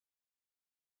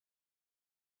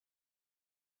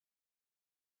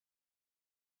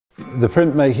The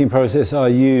printmaking process I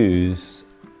use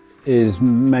is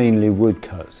mainly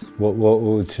woodcuts, what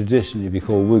would traditionally be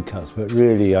called woodcuts, but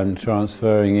really I'm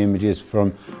transferring images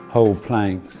from whole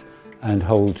planks and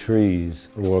whole trees,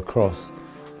 or across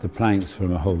the planks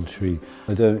from a whole tree.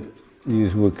 I don't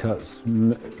use woodcuts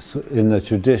in the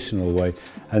traditional way,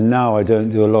 and now I don't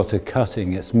do a lot of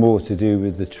cutting. It's more to do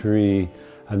with the tree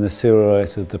and the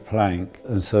silhouette of the plank,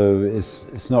 and so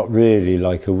it's not really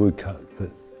like a woodcut, but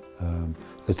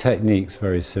the technique's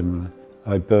very similar.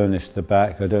 I burnish the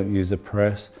back, I don't use a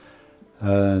press,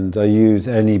 and I use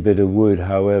any bit of wood,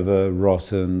 however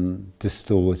rotten,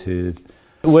 distorted.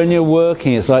 When you're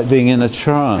working, it's like being in a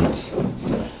trance.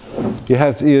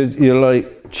 You're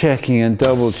like checking and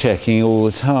double checking all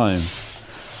the time,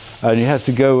 and you have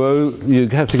to go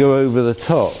over the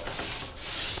top.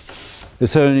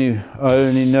 I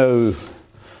only know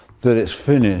that it's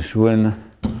finished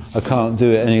when I can't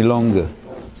do it any longer.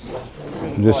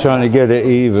 I'm just trying to get it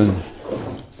even.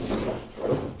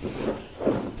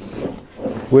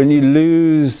 When you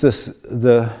lose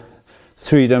the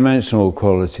three-dimensional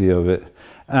quality of it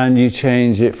and you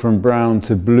change it from brown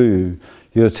to blue,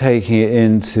 you're taking it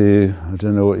into, I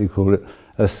don't know what you call it,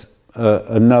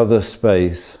 another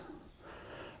space.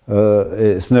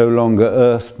 It's no longer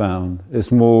earthbound,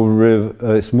 it's more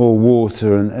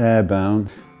water and airbound.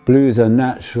 Blues are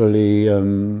naturally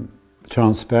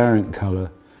transparent colour.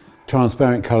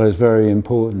 Transparent colour is very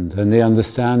important, and the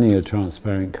understanding of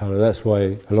transparent colour, that's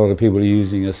why a lot of people are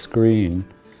using a screen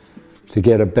to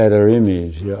get a better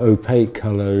image. Opaque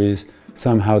colour is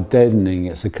somehow deadening,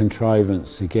 it's a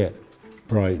contrivance to get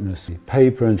brightness.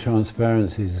 Paper and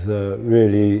transparency is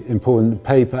really important.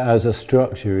 Paper as a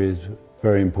structure is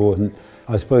very important.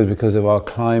 I suppose because of our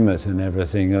climate and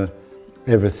everything,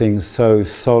 everything's so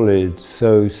solid,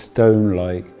 so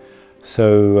stone-like,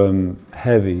 so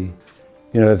heavy.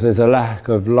 You know, if there's a lack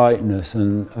of lightness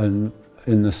and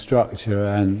in the structure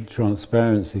and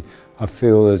transparency, I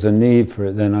feel there's a need for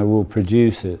it, then I will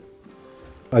produce it.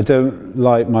 I don't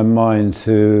like my mind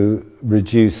to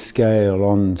reduce scale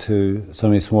onto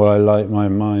something small. I like my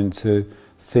mind to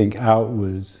think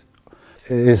outwards.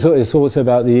 It's also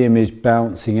about the image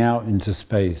bouncing out into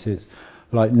space. It's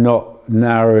like not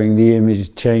narrowing the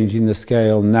image, changing the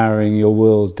scale, narrowing your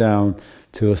world down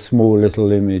to a small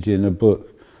little image in a book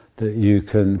that you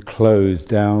can close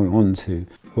down onto.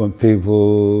 I want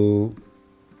people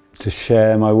to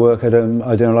share my work. I don't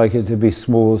like it to be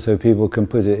small so people can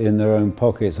put it in their own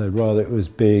pockets. I'd rather it was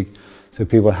big so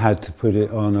people had to put it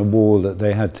on a wall that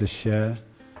they had to share.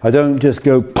 I don't just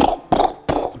go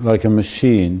like a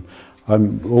machine.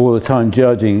 I'm all the time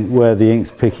judging where the ink's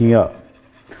picking up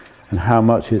and how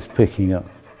much it's picking up.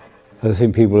 I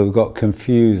think people have got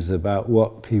confused about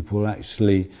what people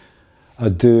actually are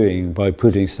doing by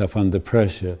putting stuff under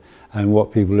pressure and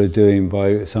what people are doing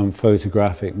by some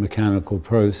photographic mechanical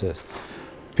process.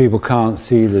 People can't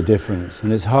see the difference,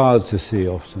 and it's hard to see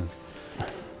often.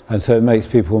 And so it makes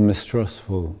people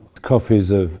mistrustful. Copies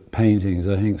of paintings,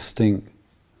 I think, stink.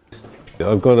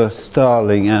 I've got a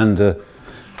starling and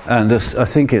I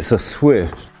think it's a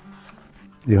swift.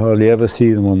 You hardly ever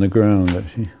see them on the ground,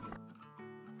 actually.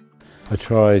 I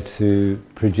try to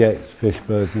project fish,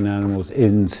 birds and animals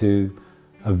into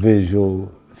a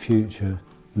visual future,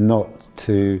 not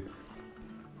to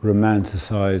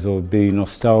romanticize or be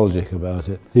nostalgic about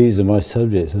it. These are my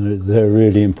subjects and they're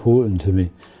really important to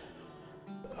me.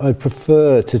 I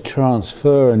prefer to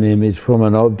transfer an image from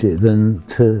an object than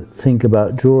to think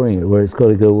about drawing it, where it's got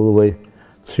to go all the way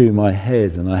through my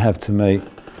head and I have to make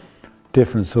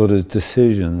different sort of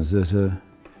decisions that are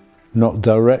not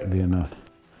directly enough.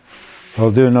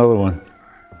 I'll do another one.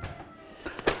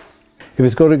 If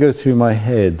it's got to go through my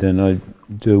head, then I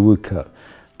do a woodcut.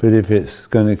 But if it's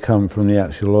going to come from the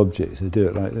actual objects, I do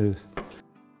it like this.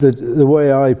 The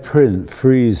way I print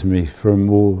frees me from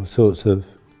all sorts of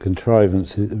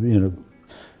contrivances, you know,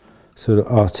 sort of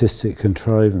artistic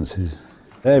contrivances.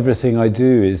 Everything I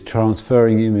do is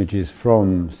transferring images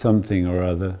from something or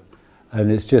other,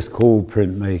 and it's just called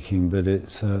printmaking, but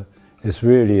it's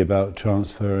really about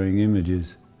transferring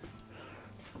images.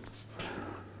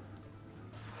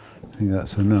 I think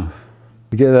that's enough.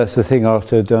 Again, that's the thing,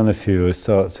 after I've done a few, I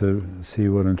start to see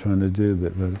what I'm trying to do a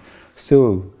bit better.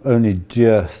 Still, only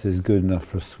just is good enough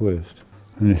for Swift.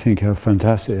 And I think how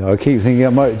fantastic. I keep thinking I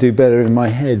might do better in my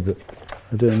head, but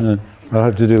I don't know. I'll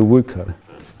have to do a woodcut.